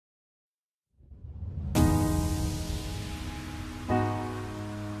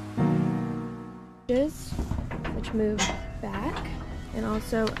which move back and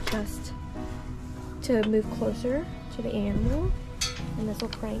also adjust to move closer to the animal. And this will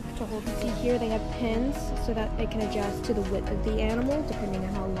crank to hold. See here they have pins so that it can adjust to the width of the animal depending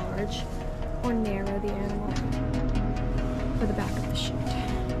on how large or narrow the animal for the back of the chute.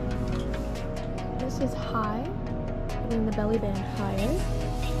 This is high, putting the belly band higher.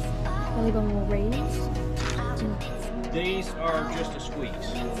 Belly bone will raise. These are just a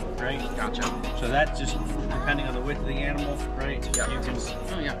squeeze, right? Gotcha. So that's just depending on the width of the animal, right? Yep. You can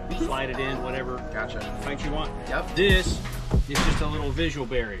slide it in, whatever height you want. Yep. This is just a little visual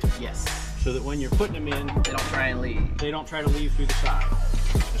barrier. Yes. So that when you're putting them in, they don't try and leave. They don't try to leave through the side.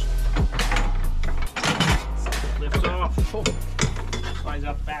 Just lifts off. Cool. Slides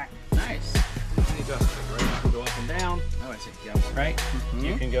out the back. Nice. Right? You can go up and down. Oh, I see. Yep. Right?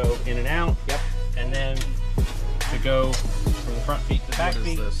 You can go in and out. Yep. And then to go from the front feet to the back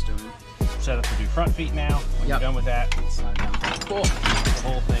feet. What is this doing? Set up to do front feet now. When you're done with that, slide down. Cool. The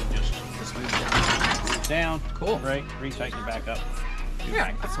whole thing just moves down. Cool. Right? Retighten it back up.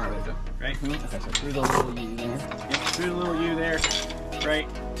 Yeah, that's smart way to do it. Right? Okay, so through the little U there. Yep, through the little U there. Right?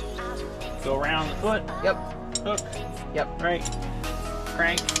 Go around the foot. Yep. Hook. Yep. Right?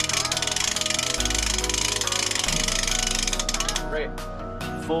 Crank. Right.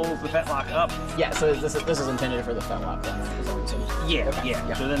 Pulls the fetlock up. Yeah, so this is intended for the fetlock then, is that what you said? Yeah, okay.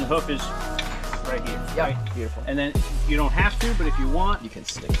 Yeah. So then the hoof is right here. Yep. Right? Beautiful. And then you don't have to, but if you want, you can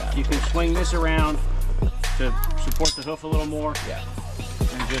stick that. You can swing this around to support the hoof a little more. Yeah.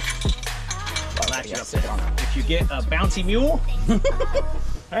 And just latch it up stick there. on it. If you get a bouncy mule,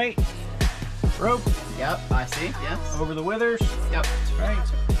 right? Rope. Yep, I see. Yes. Over the withers. Yep.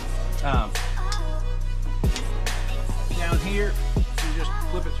 Right. Down here, you just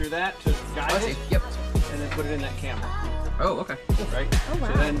flip it through that to guide it. Yep. And then put it in that camera. Oh, okay. Right. Oh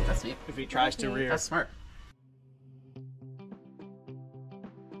wow. So then, that's neat. If he tries to rear, that's smart.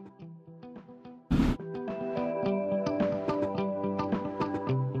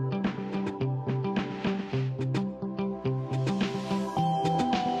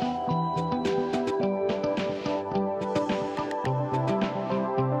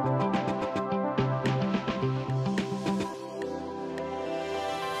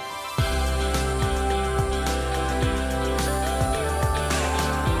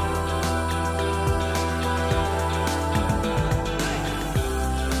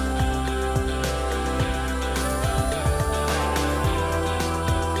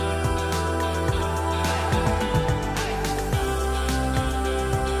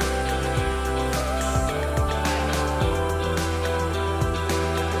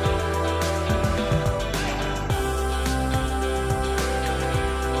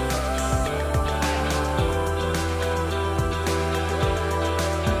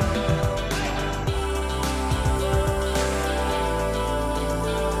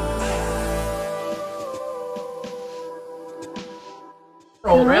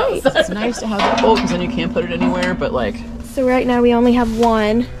 Roll around. It's nice to have that bolt because then you can't put it anywhere, but like. So right now we only have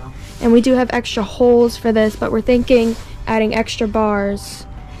one, and we do have extra holes for this, but we're thinking adding extra bars.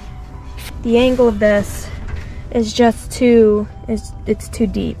 The angle of this is just it's too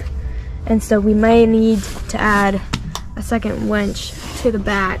deep, and so we may need to add a second winch to the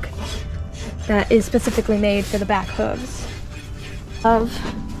back that is specifically made for the back hooves.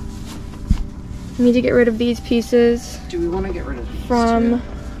 We need to get rid of these pieces. Do we want to get rid of these from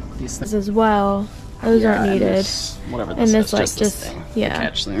these things as well? Those aren't needed. Whatever this is, like just thing, yeah, the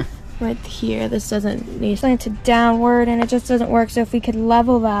catch there. Right here. This doesn't need slanted downward, and it just doesn't work. So if we could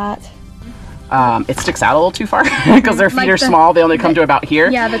level that. It sticks out a little too far because their feet are small. They only come to about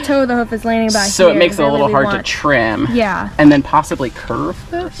here. Yeah, the toe of the hoof is landing about here. So it makes it a little hard to trim. Yeah. And then possibly curve.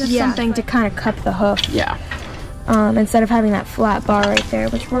 Just something to kind of cup the hoof. Yeah. Instead of having that flat bar right there,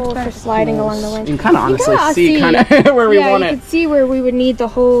 which works better for sliding along the winch. You can kind of honestly see kind of where we want it. Yeah, you can see where we would need the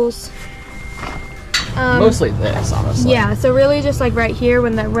holes. Mostly this, honestly. Yeah, so really just like right here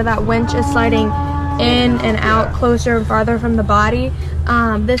when where that winch is sliding in and out closer and farther from the body.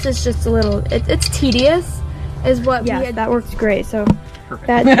 This is just a little, it's tedious is what we had. That works great, so perfect.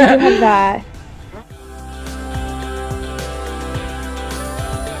 That, you have that.